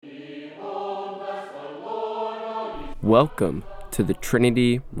Welcome to the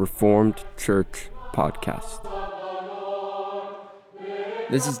Trinity Reformed Church podcast.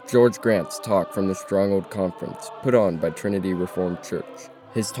 This is George Grant's talk from the Stronghold Conference, put on by Trinity Reformed Church.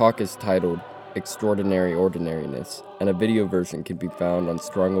 His talk is titled Extraordinary Ordinariness, and a video version can be found on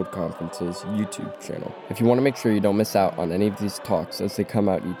Stronghold Conference's YouTube channel. If you want to make sure you don't miss out on any of these talks as they come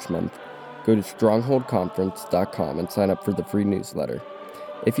out each month, go to strongholdconference.com and sign up for the free newsletter.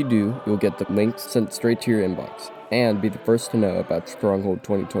 If you do, you'll get the links sent straight to your inbox and be the first to know about Stronghold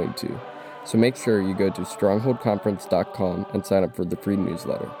 2022. So make sure you go to strongholdconference.com and sign up for the free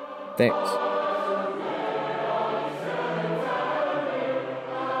newsletter. Thanks.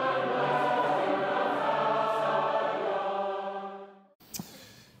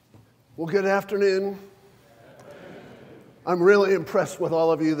 Well, good afternoon. I'm really impressed with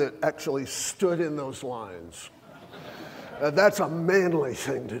all of you that actually stood in those lines. That's a manly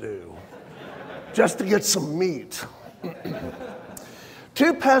thing to do, just to get some meat.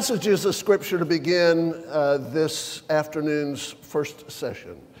 Two passages of Scripture to begin this afternoon's first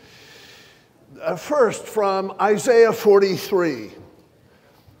session. First, from Isaiah 43.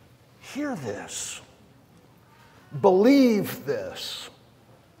 Hear this. Believe this.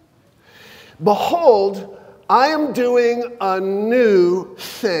 Behold, I am doing a new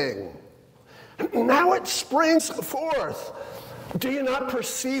thing. Now it springs forth. Do you not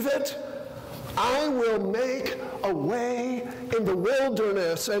perceive it? I will make a way in the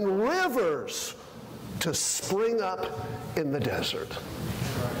wilderness and rivers to spring up in the desert.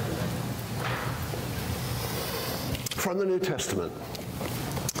 From the New Testament,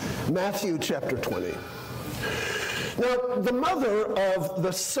 Matthew chapter 20. Now, the mother of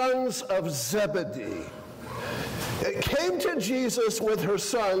the sons of Zebedee came to Jesus with her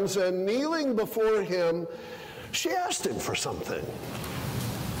sons, and kneeling before him, she asked him for something.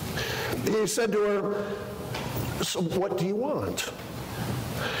 He said to her, "So what do you want?"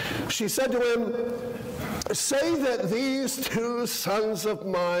 She said to him, "Say that these two sons of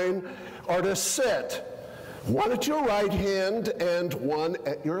mine are to sit, one at your right hand and one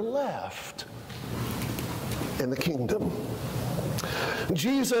at your left in the kingdom."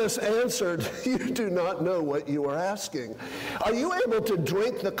 Jesus answered, "You do not know what you are asking. Are you able to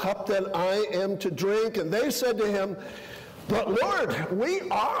drink the cup that I am to drink?" And they said to him, "But Lord, we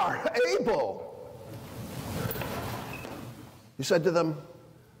are able." He said to them,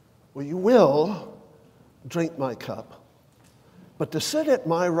 "Well, you will drink my cup, but to sit at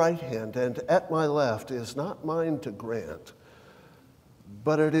my right hand and at my left is not mine to grant,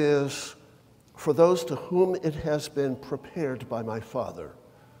 but it is for those to whom it has been prepared by my Father."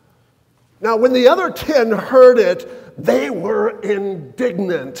 Now, when the other 10 heard it, they were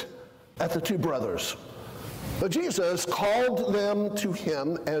indignant at the two brothers. But Jesus called them to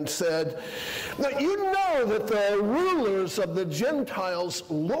him and said, "Now you know that the rulers of the Gentiles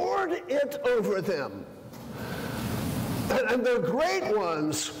lord it over them, and their great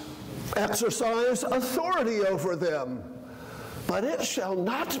ones exercise authority over them. But it shall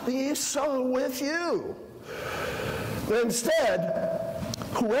not be so with you. Instead,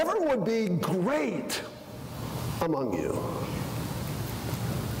 whoever would be great among you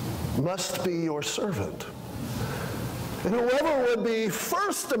must be your servant. And whoever would be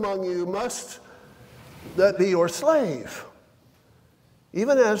first among you must that be your slave.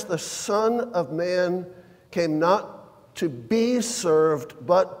 Even as the Son of Man came not to be served,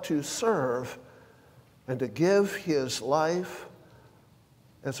 but to serve, and to give his life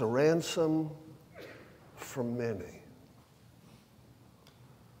as a ransom for many."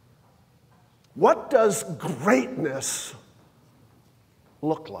 What does greatness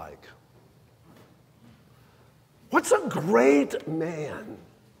look like? What's a great man?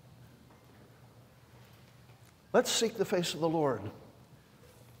 Let's seek the face of the Lord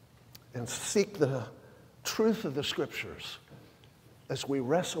and seek the truth of the Scriptures as we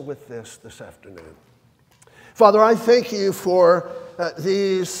wrestle with this afternoon. Father, I thank you for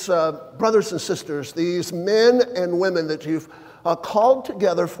these brothers and sisters, these men and women that you've called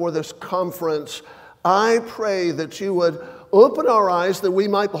together for this conference. I pray that you would open our eyes that we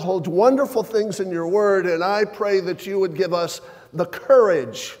might behold wonderful things in your word, and I pray that you would give us the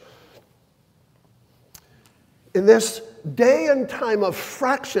courage in this day and time of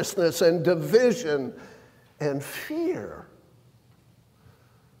fractiousness and division and fear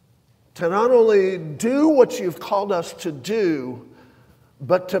to not only do what you've called us to do,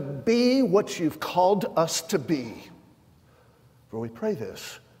 but to be what you've called us to be. For we pray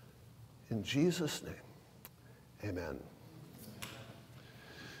this in Jesus' name. Amen.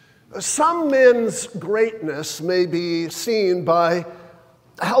 Some men's greatness may be seen by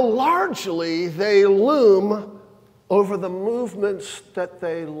how largely they loom over the movements that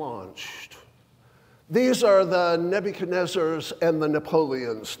they launched. These are the Nebuchadnezzars and the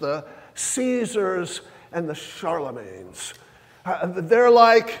Napoleons, the Caesars and the Charlemagnes. They're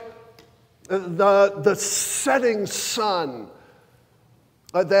like the setting sun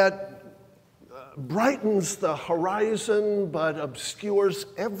that brightens the horizon but obscures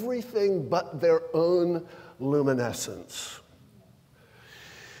everything but their own luminescence.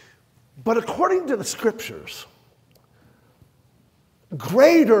 But according to the scriptures,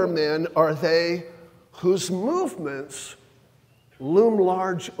 greater men are they whose movements loom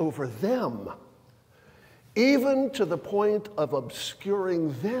large over them, even to the point of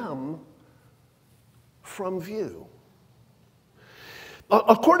obscuring them from view.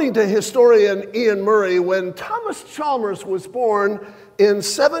 According to historian Ian Murray, when Thomas Chalmers was born in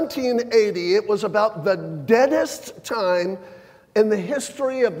 1780, it was about the deadest time in the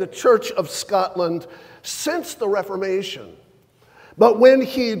history of the Church of Scotland since the Reformation. But when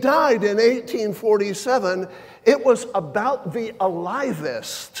he died in 1847, it was about the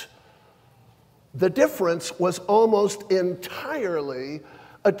alivest. The difference was almost entirely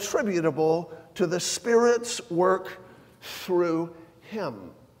attributable to the Spirit's work through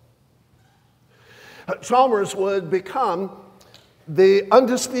him. Chalmers would become the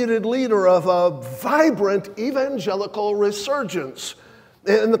undisputed leader of a vibrant evangelical resurgence.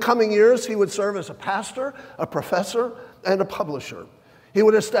 In the coming years, he would serve as a pastor, a professor, and a publisher. He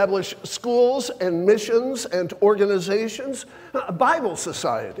would establish schools and missions and organizations, Bible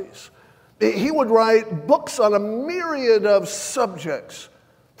societies. He would write books on a myriad of subjects,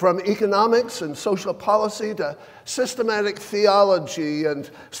 from economics and social policy to systematic theology and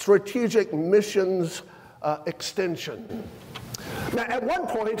strategic missions extension. Now, at one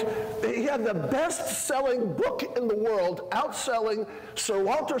point, he had the best-selling book in the world, outselling Sir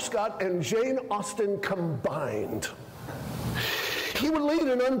Walter Scott and Jane Austen combined. He would lead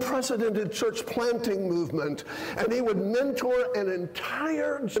an unprecedented church planting movement, and he would mentor an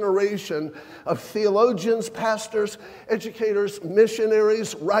entire generation of theologians, pastors, educators,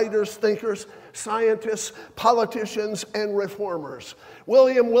 missionaries, writers, thinkers, scientists, politicians, and reformers.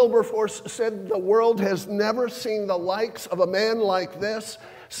 William Wilberforce said, "The world has never seen the likes of a man like this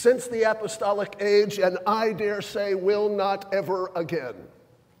since the apostolic age, and I dare say will not ever again."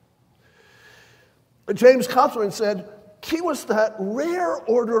 James Cawthron said, he was that rare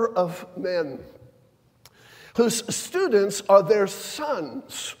order of men whose students are their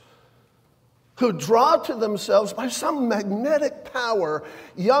sons, who draw to themselves by some magnetic power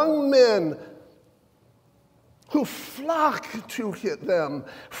young men who flock to them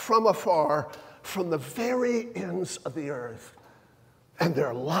from afar, from the very ends of the earth, and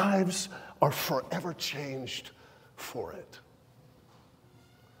their lives are forever changed for it.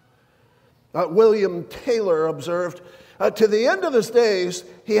 William Taylor observed, to the end of his days,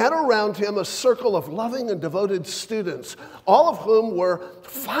 he had around him a circle of loving and devoted students, all of whom were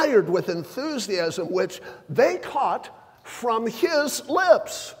fired with enthusiasm, which they caught from his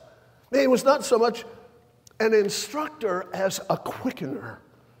lips. He was not so much an instructor as a quickener.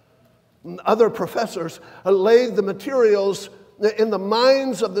 Other professors laid the materials in the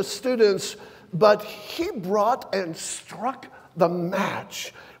minds of the students, but he brought and struck the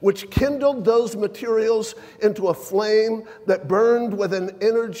match which kindled those materials into a flame that burned with an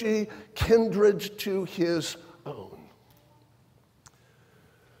energy kindred to his own.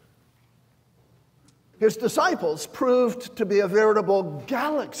 His disciples proved to be a veritable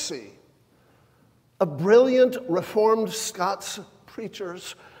galaxy of brilliant Reformed Scots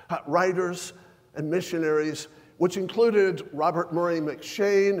preachers, writers, and missionaries, which included Robert Murray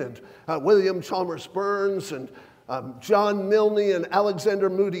McCheyne and William Chalmers Burns and John Milne and Alexander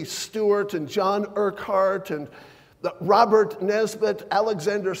Moody Stewart and John Urquhart and Robert Nesbitt,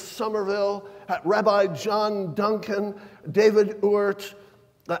 Alexander Somerville, Rabbi John Duncan, David Urt,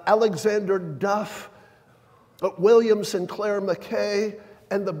 Alexander Duff, William Sinclair Mackay,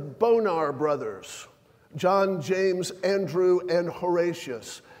 and the Bonar brothers, John, James, Andrew, and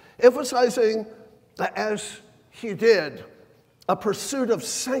Horatius, emphasizing, as he did, a pursuit of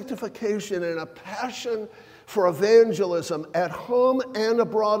sanctification and a passion for evangelism at home and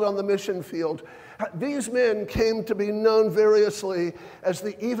abroad on the mission field. These men came to be known variously as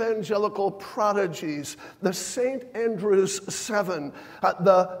the evangelical prodigies, the St. Andrew's Seven,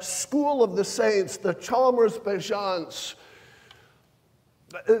 the School of the Saints, the Chalmers Bejants.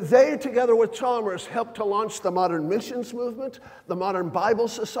 They, together with Chalmers, helped to launch the modern missions movement, the modern Bible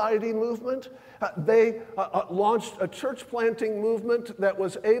Society movement. They launched a church planting movement that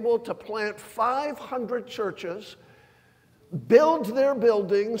was able to plant 500 churches build their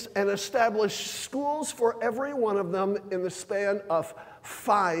buildings, and establish schools for every one of them in the span of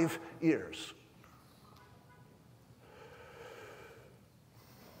 5 years.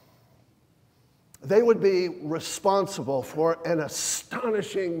 They would be responsible for an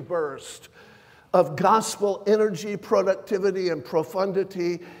astonishing burst of gospel energy, productivity, and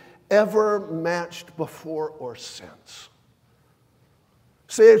profundity ever matched before or since.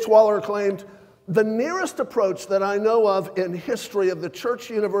 C.H. Waller claimed, "The nearest approach that I know of in history of the Church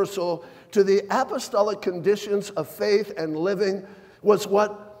Universal to the apostolic conditions of faith and living was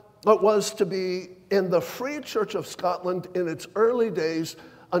what was to be in the Free Church of Scotland in its early days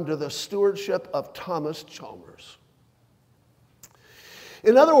under the stewardship of Thomas Chalmers."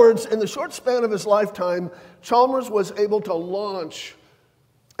 In other words, in the short span of his lifetime, Chalmers was able to launch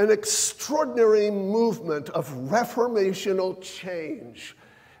an extraordinary movement of reformational change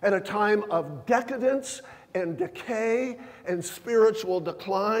at a time of decadence and decay and spiritual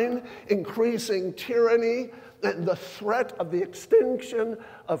decline, increasing tyranny, and the threat of the extinction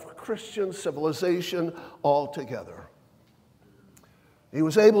of Christian civilization altogether. He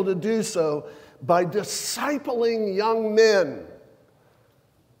was able to do so by discipling young men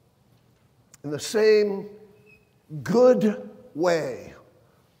in the same good way,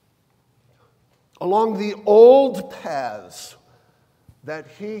 along the old paths that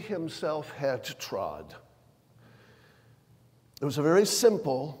he himself had trod. It was a very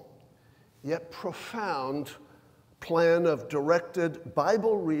simple yet profound plan of directed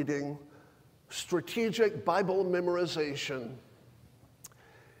Bible reading, strategic Bible memorization,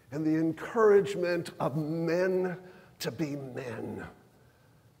 and the encouragement of men to be men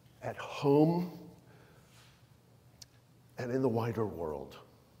at home and in the wider world.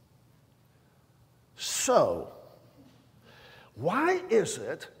 So, why is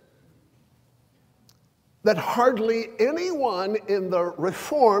it that hardly anyone in the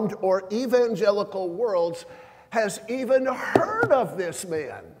Reformed or evangelical worlds has even heard of this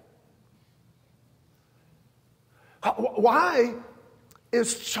man? Why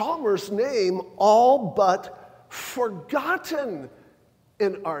is Chalmers' name all but forgotten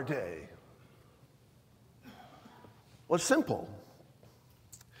in our day? Well, it's simple.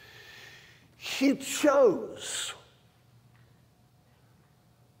 He chose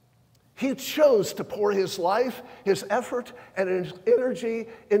to pour his life, his effort, and his energy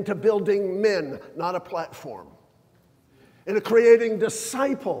into building men, not a platform, into creating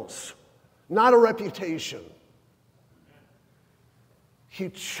disciples, not a reputation. He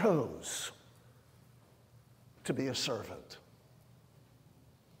chose to be a servant.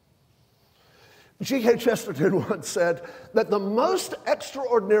 G.K. Chesterton once said that the most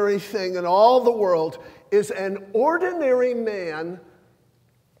extraordinary thing in all the world is an ordinary man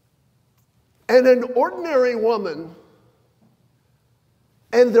and an ordinary woman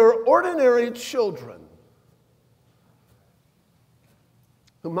and their ordinary children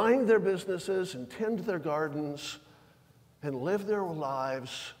who mind their businesses and tend their gardens and live their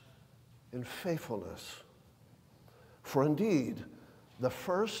lives in faithfulness. For indeed, the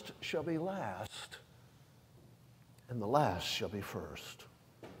first shall be last, and the last shall be first.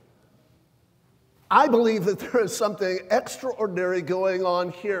 I believe that there is something extraordinary going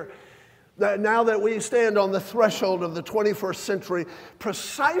on here, that now that we stand on the threshold of the 21st century,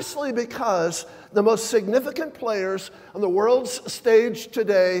 precisely because the most significant players on the world's stage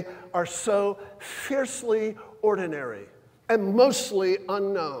today are so fiercely ordinary and mostly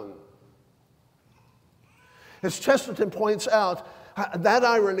unknown. As Chesterton points out, that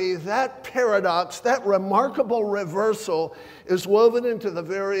irony, that paradox, that remarkable reversal is woven into the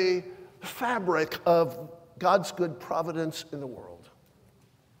very fabric of God's good providence in the world.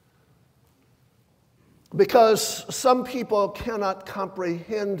 Because some people cannot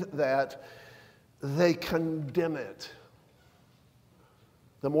comprehend that, they condemn it.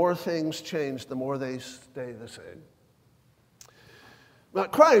 The more things change, the more they stay the same. Now,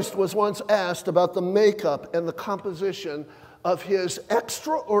 Christ was once asked about the makeup and the composition of his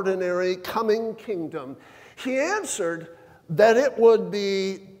extraordinary coming kingdom. He answered that it would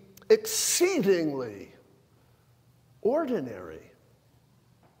be exceedingly ordinary.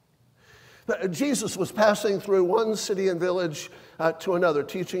 Jesus was passing through one city and village to another,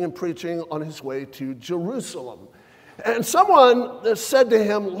 teaching and preaching on his way to Jerusalem. And someone said to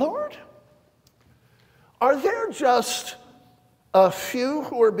him, "Lord, are there just a few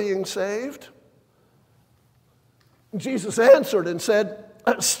who are being saved?" Jesus answered and said,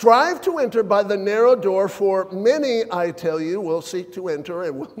 "Strive to enter by the narrow door, for many, I tell you, will seek to enter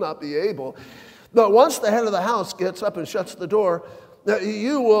and will not be able. But once the head of the house gets up and shuts the door,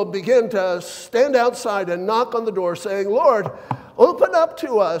 you will begin to stand outside and knock on the door saying, Lord, open up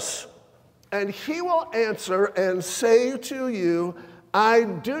to us. And he will answer and say to you, I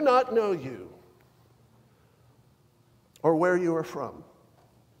do not know you or where you are from.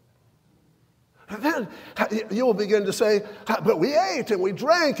 And then you will begin to say, but we ate and we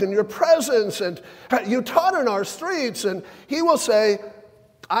drank in your presence and you taught in our streets. And he will say,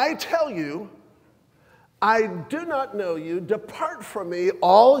 I tell you, I do not know you. Depart from me,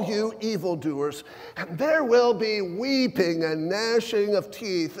 all you evildoers. And there will be weeping and gnashing of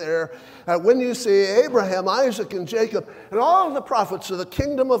teeth there when you see Abraham, Isaac, and Jacob, and all of the prophets of the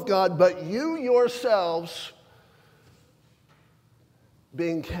kingdom of God, but you yourselves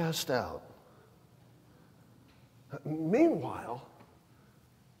being cast out. Meanwhile,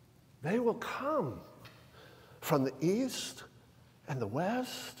 they will come from the east and the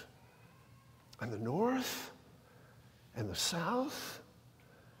west and the north and the south,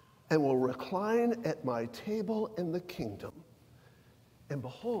 and will recline at my table in the kingdom. And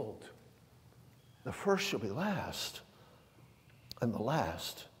behold, the first shall be last, and the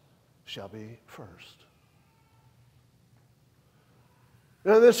last shall be first.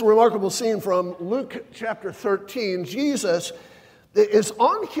 Now, this remarkable scene from Luke chapter 13, Jesus is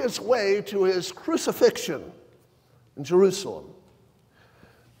on his way to his crucifixion in Jerusalem.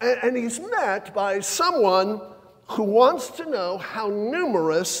 And he's met by someone who wants to know how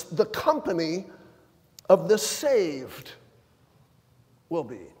numerous the company of the saved will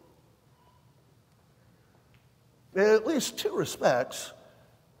be. In at least two respects,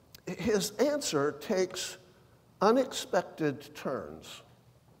 his answer takes unexpected turns.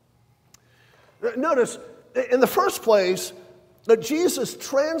 Notice, in the first place, that Jesus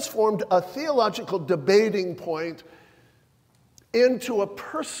transformed a theological debating point into a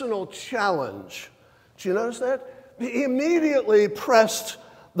personal challenge. Did you notice that? He immediately pressed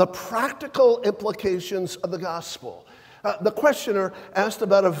the practical implications of the gospel. The questioner asked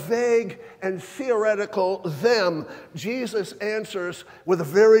about a vague and theoretical them. Jesus answers with a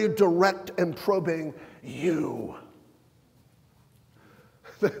very direct and probing you.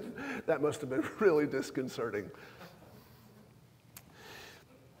 That must have been really disconcerting.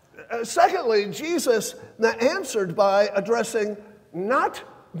 Secondly, Jesus answered by addressing not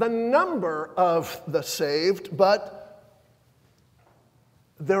the number of the saved, but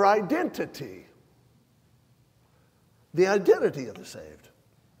their identity. The identity of the saved.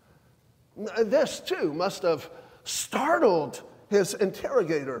 This, too, must have startled his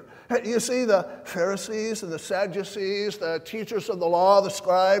interrogator. You see, the Pharisees and the Sadducees, the teachers of the law, the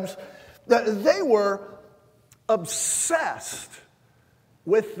scribes, they were obsessed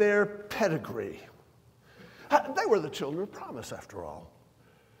with their pedigree. They were the children of promise, after all.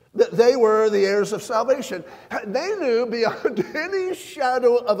 They were the heirs of salvation. They knew beyond any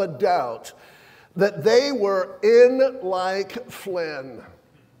shadow of a doubt that they were in like Flynn.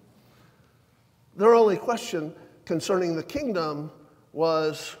 Their only question concerning the kingdom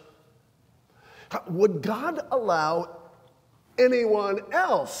was, would God allow anyone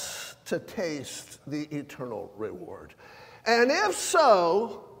else to taste the eternal reward? And if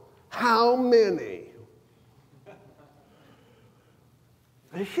so, how many?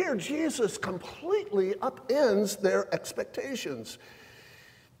 Here, Jesus completely upends their expectations.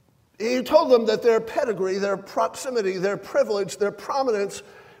 He told them that their pedigree, their proximity, their privilege, their prominence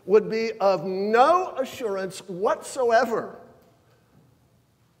would be of no assurance whatsoever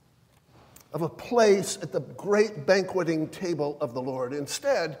of a place at the great banqueting table of the Lord.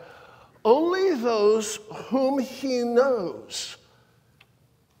 Instead, only those whom he knows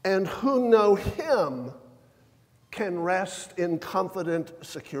and who know him can rest in confident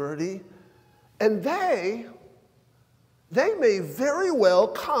security. And they may very well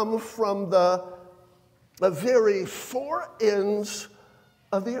come from the very four ends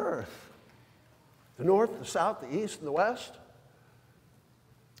of the earth. The north, the south, the east, and the west.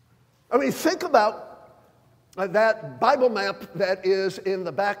 I mean, think about that Bible map that is in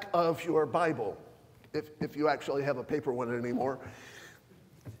the back of your Bible, if you actually have a paper one anymore.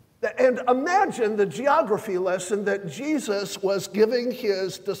 And imagine the geography lesson that Jesus was giving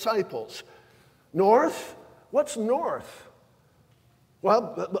his disciples. North? What's north?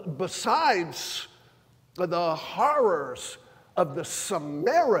 Well, besides the horrors of the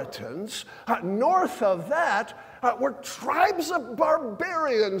Samaritans, north of that were tribes of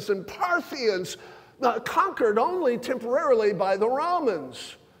barbarians and Parthians conquered only temporarily by the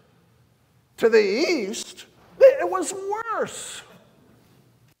Romans. To the east, it was worse.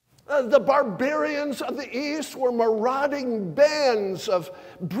 The barbarians of the east were marauding bands of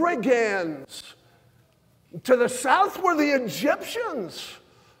brigands To the south were the Egyptians.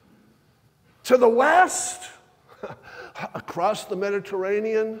 To the west, across the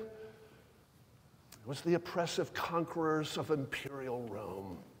Mediterranean, was the oppressive conquerors of imperial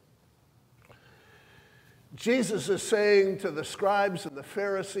Rome. Jesus is saying to the scribes and the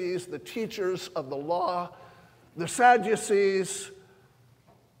Pharisees, the teachers of the law, the Sadducees,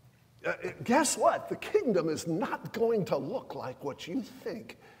 guess what? The kingdom is not going to look like what you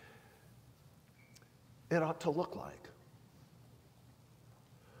think it ought to look like.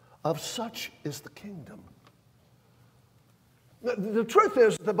 Of such is the kingdom. The truth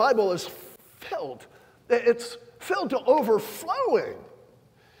is, the Bible is filled. It's filled to overflowing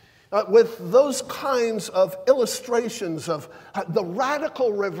with those kinds of illustrations of the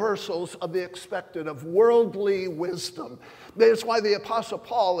radical reversals of the expected, of worldly wisdom. That's why the Apostle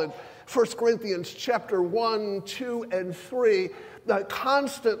Paul in 1 Corinthians chapter 1, 2, and 3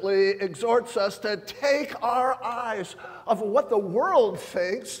 constantly exhorts us to take our eyes of what the world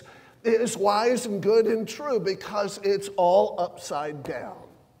thinks is wise and good and true, because it's all upside down.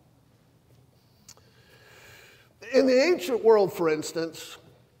 In the ancient world, for instance,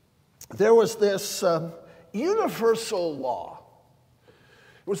 there was this universal law.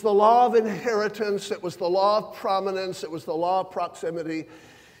 It was the law of inheritance. It was the law of prominence. It was the law of proximity.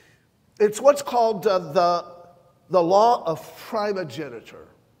 It's what's called the law of primogeniture.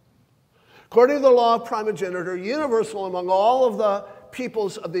 According to the law of primogeniture, universal among all of the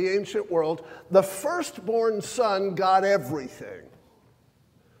peoples of the ancient world, the firstborn son got everything.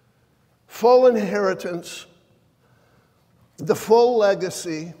 Full inheritance, the full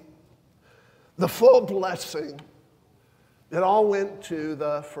legacy, the full blessing. It all went to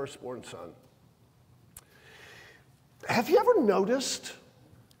the firstborn son. Have you ever noticed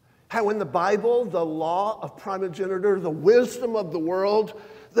how in the Bible, the law of primogeniture, the wisdom of the world,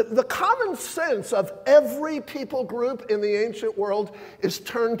 the common sense of every people group in the ancient world is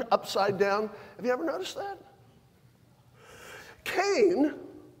turned upside down? Have you ever noticed that? Cain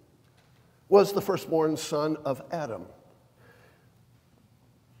was the firstborn son of Adam.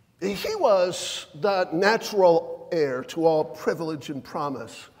 He was the natural heir to all privilege and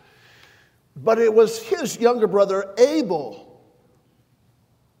promise. But it was his younger brother, Abel,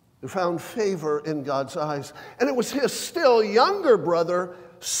 who found favor in God's eyes. And it was his still younger brother,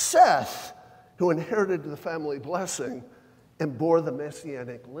 Seth, who inherited the family blessing and bore the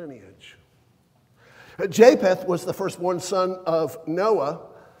messianic lineage. Japheth was the firstborn son of Noah.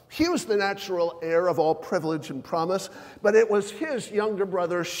 He was the natural heir of all privilege and promise, but it was his younger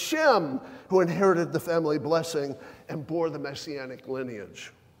brother, Shem, who inherited the family blessing and bore the messianic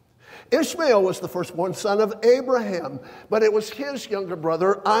lineage. Ishmael was the firstborn son of Abraham, but it was his younger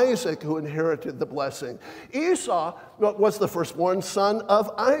brother, Isaac, who inherited the blessing. Esau was the firstborn son of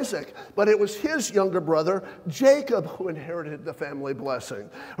Isaac, but it was his younger brother, Jacob, who inherited the family blessing.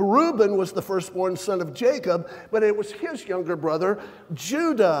 Reuben was the firstborn son of Jacob, but it was his younger brother,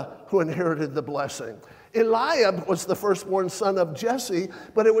 Judah, who inherited the blessing. Eliab was the firstborn son of Jesse,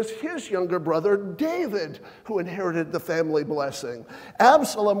 but it was his younger brother, David, who inherited the family blessing.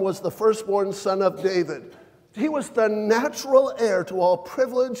 Absalom was the firstborn son of David. He was the natural heir to all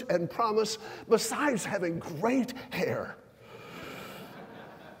privilege and promise, besides having great hair.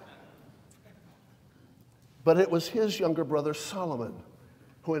 But it was his younger brother, Solomon,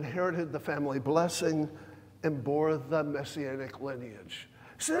 who inherited the family blessing and bore the messianic lineage.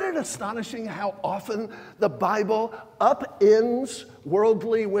 Isn't it astonishing how often the Bible upends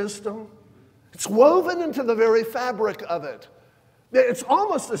worldly wisdom? It's woven into the very fabric of it. It's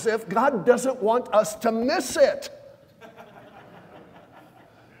almost as if God doesn't want us to miss it.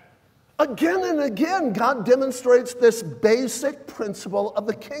 Again and again, God demonstrates this basic principle of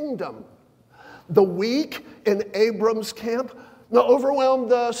the kingdom. The weak in Abram's camp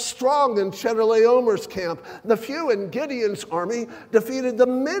overwhelmed the strong in Chedorlaomer's camp. The few in Gideon's army defeated the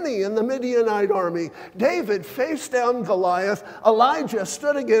many in the Midianite army. David faced down Goliath. Elijah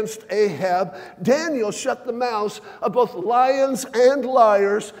stood against Ahab. Daniel shut the mouths of both lions and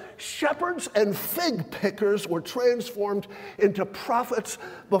liars. Shepherds and fig pickers were transformed into prophets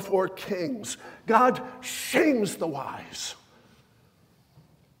before kings. God shames the wise,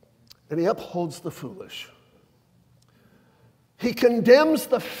 and he upholds the foolish. He condemns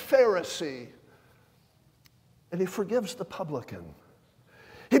the Pharisee, and he forgives the publican.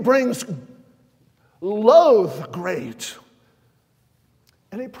 He brings low the great,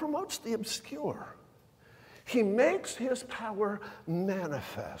 and he promotes the obscure. He makes his power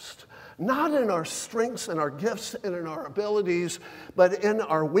manifest, not in our strengths and our gifts and in our abilities, but in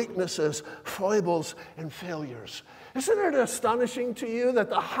our weaknesses, foibles, and failures. Isn't it astonishing to you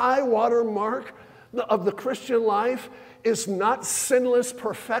that the high water mark of the Christian life is not sinless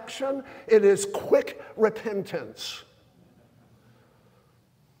perfection, it is quick repentance.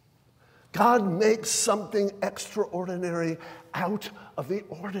 God makes something extraordinary out of the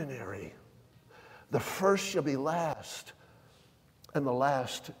ordinary. The first shall be last, and the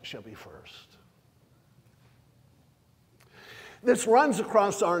last shall be first. This runs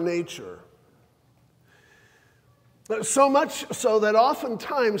across our nature. So much so that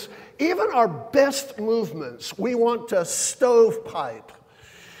oftentimes, even our best movements, we want to stovepipe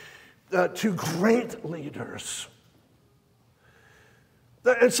to great leaders.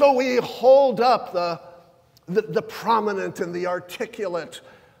 And so we hold up the prominent and the articulate.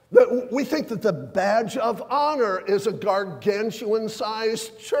 We think that the badge of honor is a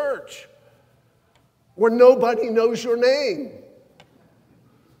gargantuan-sized church where nobody knows your name.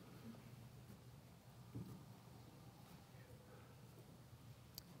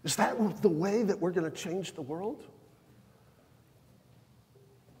 Is that the way that we're going to change the world?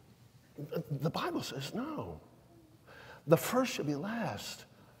 The Bible says no. The first shall be last,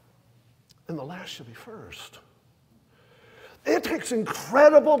 and the last shall be first. It takes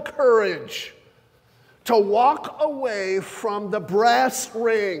incredible courage to walk away from the brass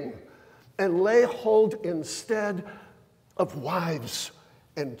ring and lay hold instead of wives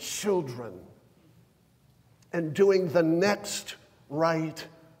and children and doing the next right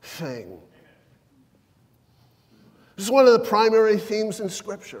thing. This is one of the primary themes in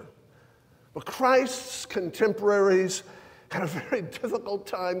Scripture. But Christ's contemporaries had a very difficult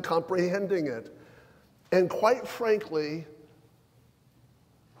time comprehending it. And quite frankly,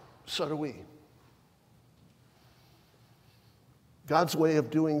 so do we. God's way of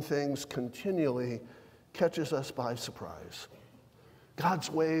doing things continually catches us by surprise.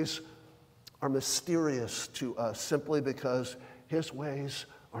 God's ways are mysterious to us simply because His ways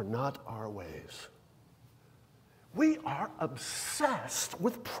are not our ways. We are obsessed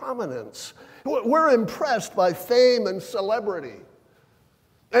with prominence. We're impressed by fame and celebrity.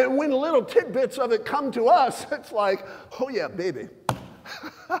 And when little tidbits of it come to us, it's like, oh yeah, baby.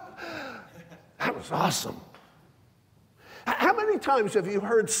 That was awesome. How many times have you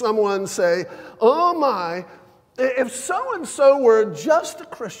heard someone say, oh my, if so-and-so were just a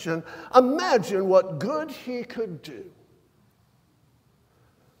Christian, imagine what good he could do.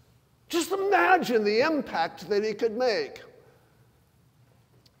 Just imagine the impact that he could make.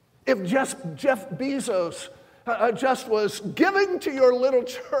 If Jeff Bezos just was giving to your little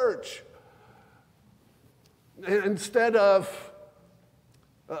church instead of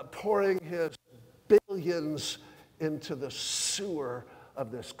pouring his billions into the sewer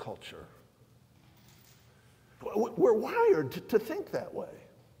of this culture. We're wired to think that way.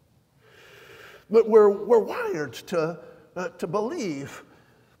 But we're wired to believe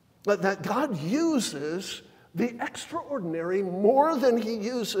that God uses the extraordinary more than He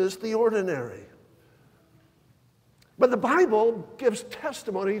uses the ordinary. But the Bible gives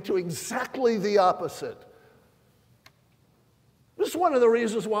testimony to exactly the opposite. This is one of the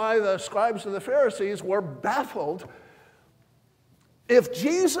reasons why the scribes and the Pharisees were baffled. If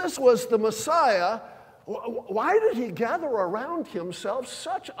Jesus was the Messiah, why did He gather around Himself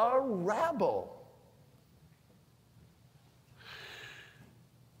such a rabble?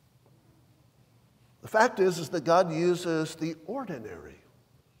 The fact is that God uses the ordinary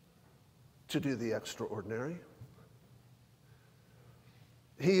to do the extraordinary.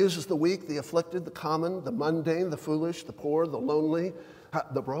 He uses the weak, the afflicted, the common, the mundane, the foolish, the poor, the lonely,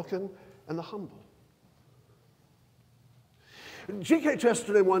 the broken, and the humble. G.K.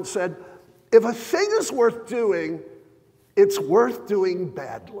 Chesterton once said, if a thing is worth doing, it's worth doing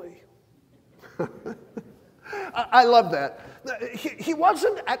badly. I love that. He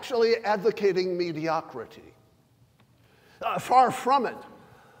wasn't actually advocating mediocrity. Far from it.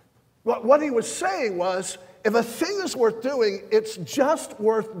 What he was saying was, if a thing is worth doing, it's just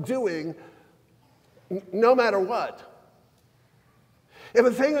worth doing no matter what. If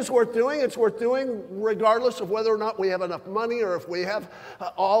a thing is worth doing, it's worth doing regardless of whether or not we have enough money or if we have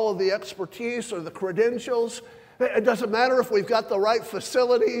all of the expertise or the credentials. It doesn't matter if we've got the right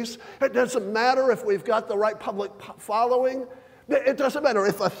facilities. It doesn't matter if we've got the right public following. It doesn't matter.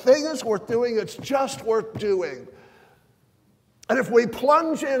 If a thing is worth doing, it's just worth doing. And if we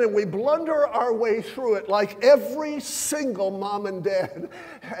plunge in and we blunder our way through it like every single mom and dad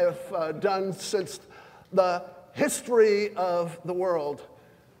have done since the history of the world,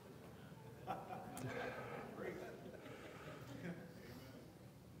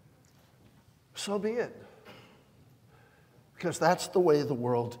 so be it. Because that's the way the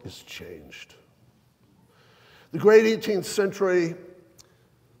world is changed. The great 18th century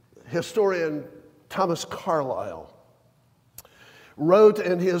historian Thomas Carlyle, wrote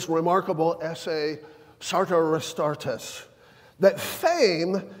in his remarkable essay, Sartor Resartus, that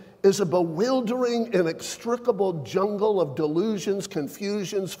fame is a bewildering, inextricable jungle of delusions,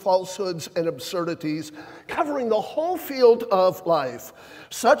 confusions, falsehoods, and absurdities, covering the whole field of life.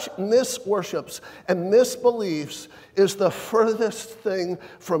 Such misworships and misbeliefs is the furthest thing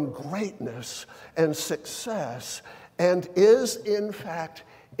from greatness and success, and is, in fact,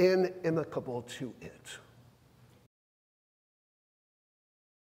 inimical to it.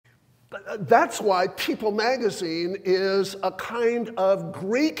 That's why People magazine is a kind of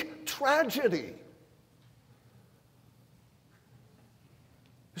Greek tragedy.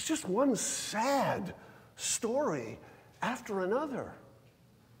 It's just one sad story after another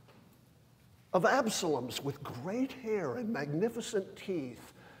of Absaloms with great hair and magnificent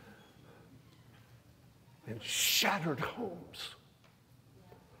teeth and shattered homes.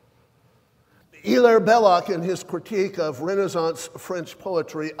 Hilaire Belloc, in his critique of Renaissance French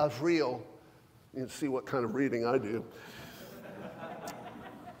poetry, Avril, you can see what kind of reading I do.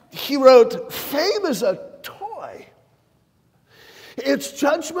 He wrote, "Fame is a toy. Its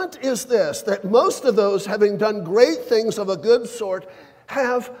judgment is this, that most of those having done great things of a good sort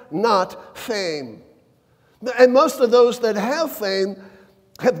have not fame. And most of those that have fame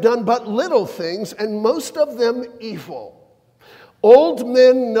have done but little things, and most of them evil. Old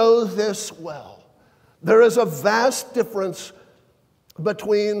men know this well. There is a vast difference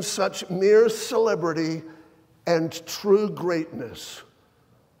between such mere celebrity and true greatness.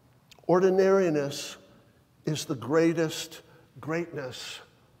 Ordinariness is the greatest greatness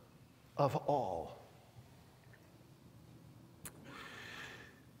of all."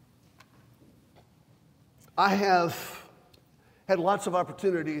 I have had lots of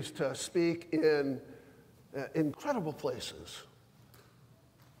opportunities to speak in incredible places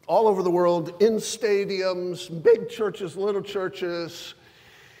all over the world, in stadiums, big churches, little churches.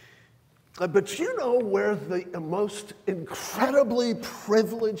 But you know where the most incredibly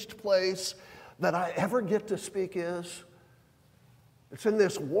privileged place that I ever get to speak is? It's in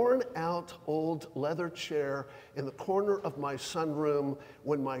this worn-out old leather chair in the corner of my sunroom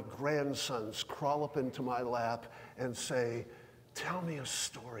when my grandsons crawl up into my lap and say, "Tell me a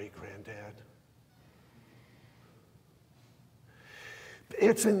story, Granddad."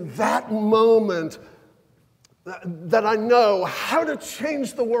 It's in that moment that I know how to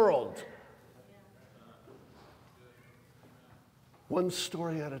change the world. One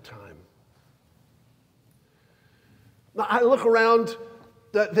story at a time. Now, I look around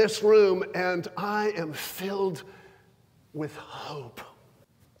this room and I am filled with hope.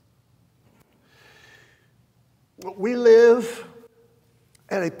 We live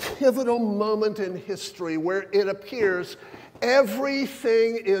at a pivotal moment in history where it appears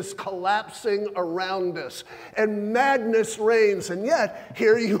everything is collapsing around us and madness reigns, and yet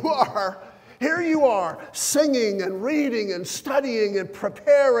here you are singing and reading and studying and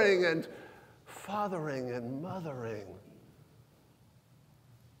preparing and fathering and mothering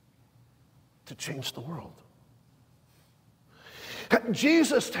to change the world.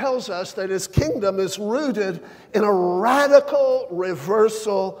 Jesus tells us that his kingdom is rooted in a radical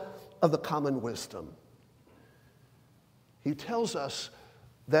reversal of the common wisdom. He tells us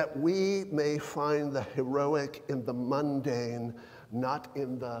that we may find the heroic in the mundane, not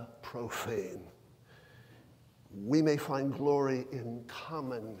in the profane. We may find glory in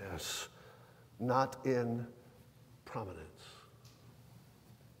commonness, not in prominence.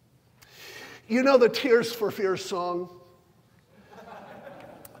 You know the Tears for Fears song?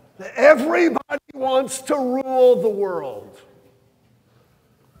 Everybody wants to rule the world.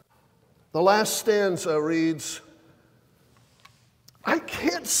 The last stanza reads, "I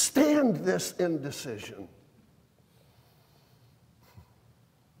can't stand this indecision.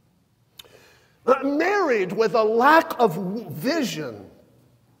 I'm married with a lack of vision.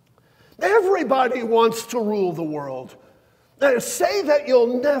 Everybody wants to rule the world. They say that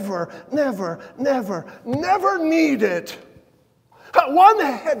you'll never need it. One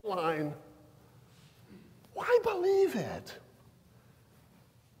headline. Why believe it?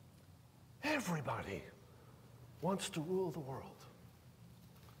 Everybody wants to rule the world."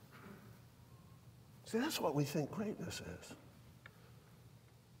 See, that's what we think greatness is.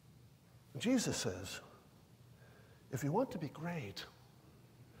 Jesus says, if you want to be great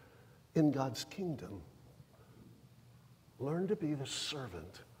in God's kingdom, learn to be the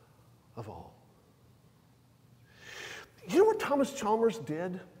servant of all. You know what Thomas Chalmers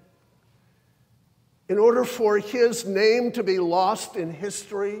did? In order for his name to be lost in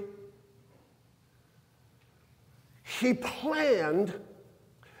history, he planned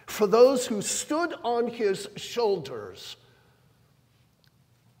for those who stood on his shoulders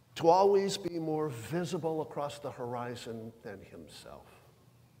to always be more visible across the horizon than himself.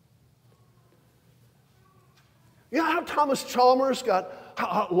 You know how Thomas Chalmers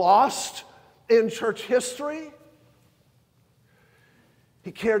got lost in church history?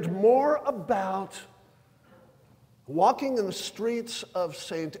 He cared more about walking in the streets of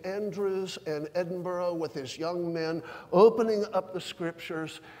St. Andrews and Edinburgh with his young men, opening up the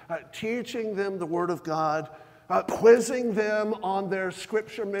scriptures, teaching them the Word of God, quizzing them on their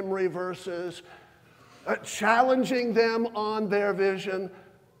scripture memory verses, challenging them on their vision.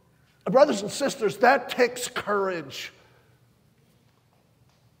 Brothers and sisters, that takes courage.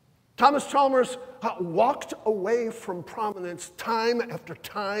 Thomas Chalmers walked away from prominence time after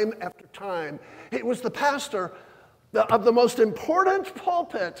time after time. He was the pastor of the most important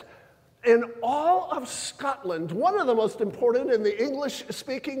pulpit in all of Scotland, one of the most important in the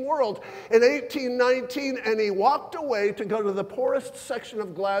English-speaking world, in 1819, and he walked away to go to the poorest section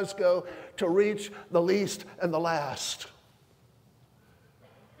of Glasgow to reach the least and the last.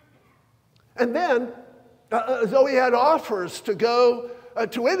 And then, though he had offers to go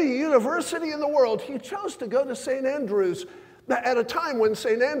to any university in the world, he chose to go to St. Andrews at a time when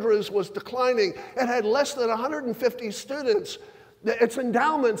St. Andrews was declining and had less than 150 students. Its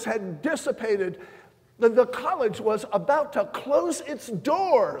endowments had dissipated. The college was about to close its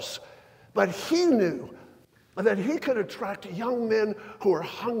doors, but he knew that he could attract young men who were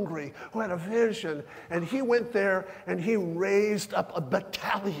hungry, who had a vision, and he went there and he raised up a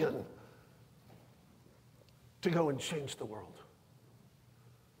battalion to go and change the world.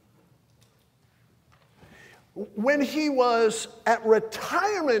 When he was at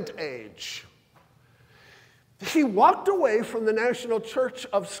retirement age, he walked away from the National Church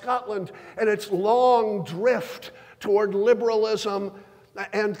of Scotland and its long drift toward liberalism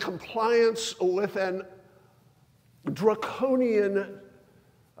and compliance with an draconian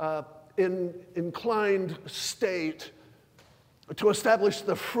inclined state to establish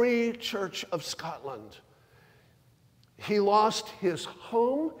the Free Church of Scotland. He lost his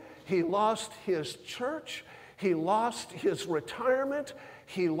home, he lost his church, he lost his retirement,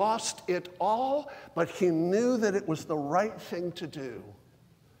 he lost it all, but he knew that it was the right thing to do.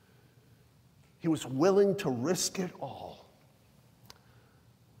 He was willing to risk it all,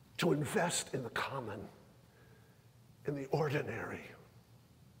 to invest in the common, in the ordinary.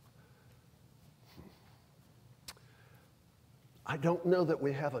 I don't know that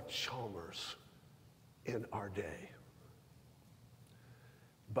we have a Chalmers in our day,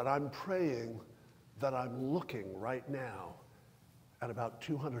 but I'm praying that I'm looking right now at about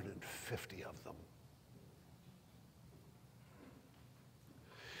 250 of them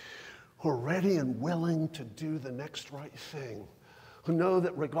who are ready and willing to do the next right thing, who know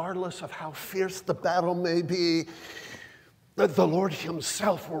that regardless of how fierce the battle may be, that the Lord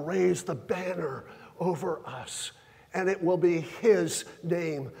himself will raise the banner over us, and it will be his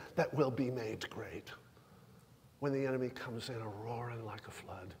name that will be made great. When the enemy comes in roaring like a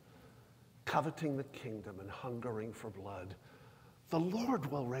flood, coveting the kingdom and hungering for blood, the Lord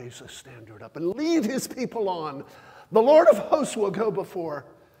will raise a standard up and lead his people on. The Lord of hosts will go before,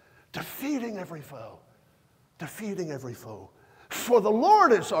 defeating every foe, defeating every foe. For the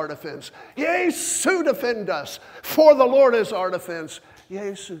Lord is our defense, yea, so defend us. For the Lord is our defense,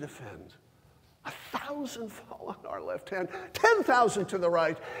 yea, so defend. 1,000 fall on our left hand, 10,000 to the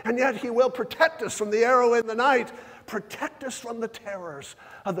right, and yet he will protect us from the arrow in the night, protect us from the terrors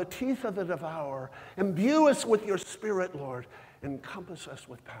of the teeth of the devourer. Imbue us with your spirit, Lord. Encompass us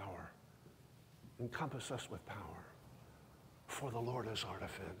with power. Encompass us with power. For the Lord is our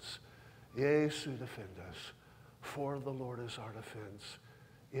defense. Yea, so defend us. For the Lord is our defense.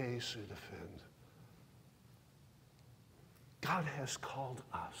 Yea, so defend. God has called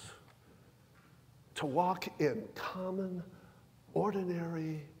us to walk in common,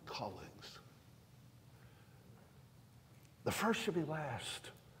 ordinary callings. The first shall be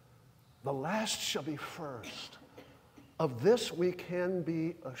last. The last shall be first. Of this we can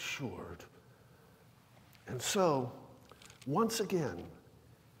be assured. And so, once again,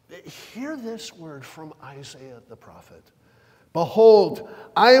 hear this word from Isaiah the prophet. Behold,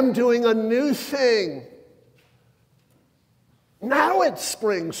 I am doing a new thing. Now it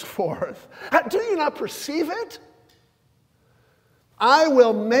springs forth. Do you not perceive it? I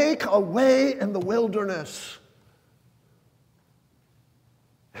will make a way in the wilderness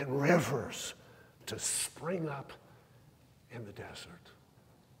and rivers to spring up in the desert.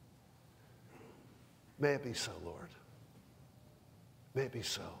 May it be so, Lord. May it be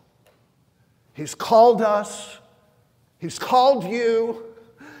so. He's called us. He's called you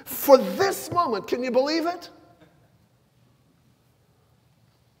for this moment. Can you believe it?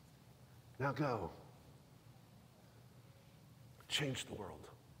 Now go. Change the world.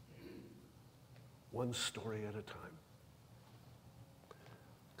 One story at a time.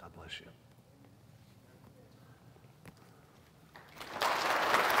 God bless you.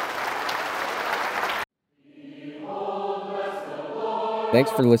 Thanks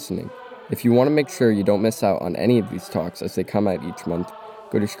for listening. If you want to make sure you don't miss out on any of these talks as they come out each month,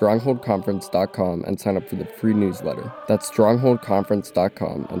 go to strongholdconference.com and sign up for the free newsletter. That's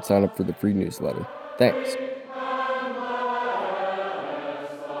strongholdconference.com and sign up for the free newsletter. Thanks.